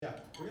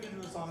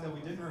song that we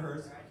didn't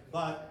rehearse,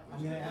 but I'm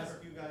going to ask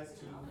you guys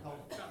to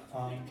help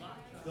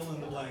fill in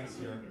the blanks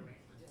here.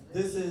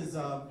 This is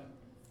a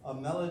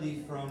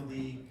melody from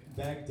the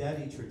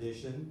Baghdadi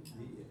tradition.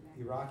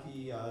 The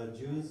Iraqi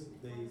Jews,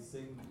 they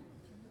sing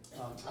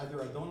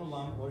either Adon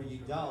Olam or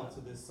Yidal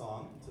to this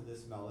song, to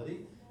this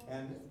melody.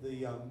 And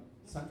the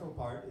central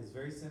part is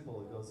very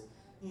simple. It goes,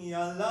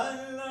 ya la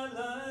la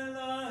la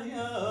la,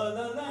 ya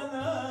la la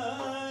la,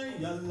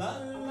 ya la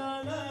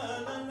la la la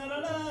la la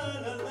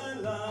la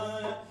la,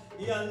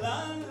 ya la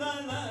la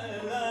la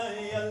la,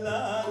 ya la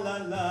la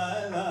la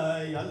la,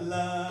 ya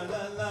la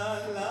la la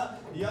la,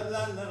 ya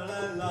la la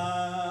la la.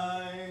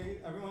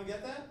 Everyone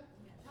get that?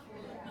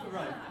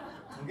 Right.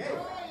 Okay.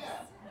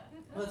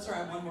 Let's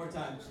try it one more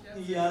time.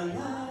 Ya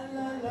la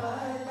la la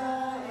la,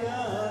 ya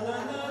la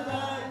la la.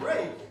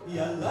 Great.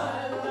 Ya la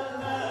la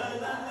la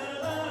la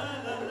la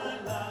la la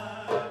la.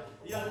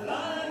 Ya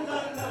la la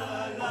la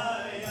la,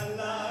 ya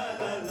la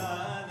la la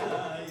la,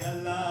 ya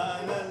la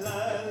la la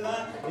la,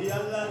 ya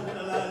la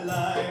la la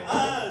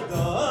la.